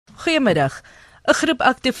Goeiemiddag. 'n Groep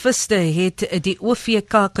aktiviste het die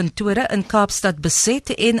OVK kantore in Kaapstad beset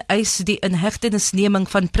en eis die inhegtenisneeming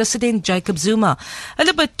van President Jacob Zuma.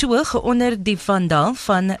 Hulle betoog onder die vandaal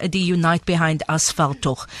van die Unite Behind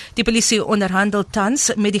asfalttog. Die polisie onderhandel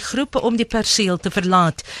tans met die groep om die perseel te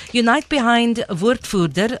verlaat. Unite Behind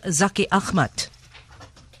woordvoerder Zaki Ahmad.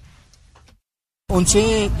 Ons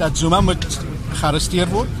sê dat Zuma moet gearresteer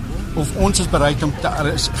word of ons is bereid om te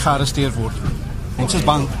gearresteer word. Ons is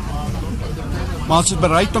bang. Maar ons is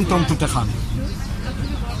bereid om tronk toe te gaan.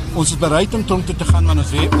 Ons is bereid om tronk toe te gaan, want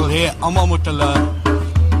ons wil hê almal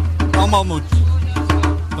moet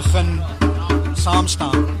begin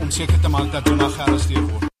saamstaan om seker te maak dat Zuma gearresteer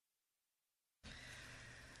word.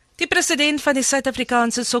 Die president van die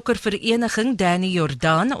Suid-Afrikaanse sokkervereniging, Danny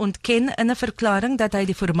Jordaan, ontken in 'n verklaring dat hy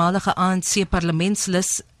die voormalige ANC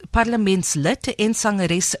parlementslid en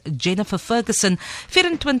sangeres Jennifer Ferguson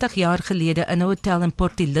 24 jaar gelede in 'n hotel in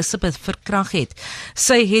Port Elizabeth verkragt het.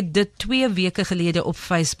 Sy het dit 2 weke gelede op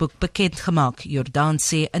Facebook bekend gemaak. Jordaan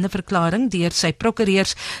sê in 'n verklaring deur sy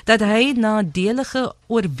prokureurs dat hy na delige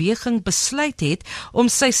oorweging besluit het om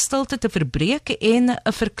sy stilte te verbreek en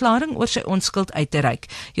 'n verklaring oor sy onskuld uit te reik.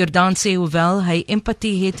 Jordaan sê hoewel hy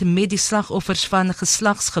empatie het met die slagoffers van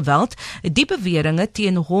geslagsgeweld, die beweringe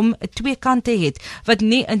teen hom 2 kante het wat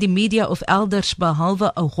nie in die media of elders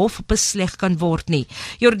behalwe 'n hof besleg kan word nie.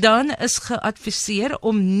 Jordaan is geadviseer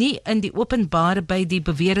om nie in die openbare by die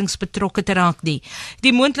beweringe betrokke te raak nie.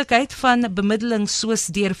 Die moontlikheid van bemiddeling soos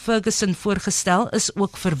deur Ferguson voorgestel is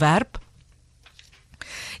ook verwerp.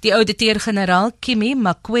 Die ouditeur-generaal Kimi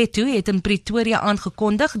Makwetu het in Pretoria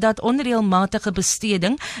aangekondig dat onreëlmatige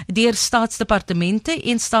besteding deur staatsdepartemente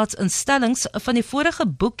en staatsinstellings van die vorige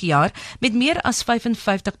boekjaar met meer as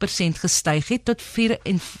 55% gestyg het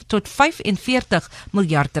tot 45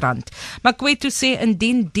 miljard rand. Makwetu sê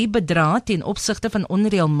indien die bedrag ten opsigte van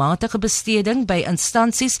onreëlmatige besteding by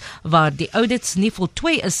instansies waar die audits nie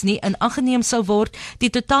voltooi is nie in ag geneem sou word, die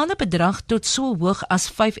totale bedrag tot so hoog as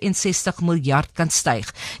 65 miljard kan styg.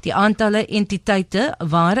 Die aantalle entiteite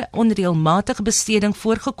waar onreëlmatige besteding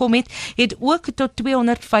voorgekom het ook tot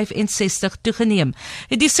 265 toegeneem.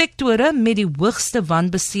 Die sektore met die hoogste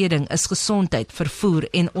wanbesteding is gesondheid, vervoer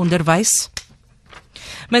en onderwys.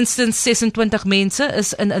 Minstens 26 mense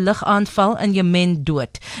is in 'n lugaanval in Jemen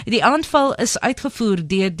dood. Die aanval is uitgevoer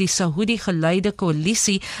deur die Saudi-geleide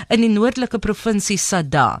koalisie in die noordelike provinsie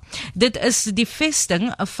Sada. Dit is die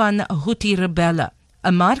vesting van Houthi-rebelle.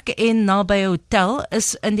 'n mark en naby 'n hotel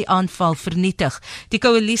is in die aanval vernietig. Die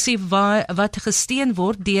koalisie wat gesteun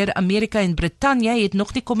word deur Amerika en Brittanje het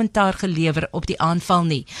nog nie kommentaar gelewer op die aanval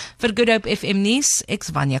nie. Vir Groep FM nuus, ek's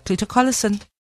Vanya Kluter-Collison.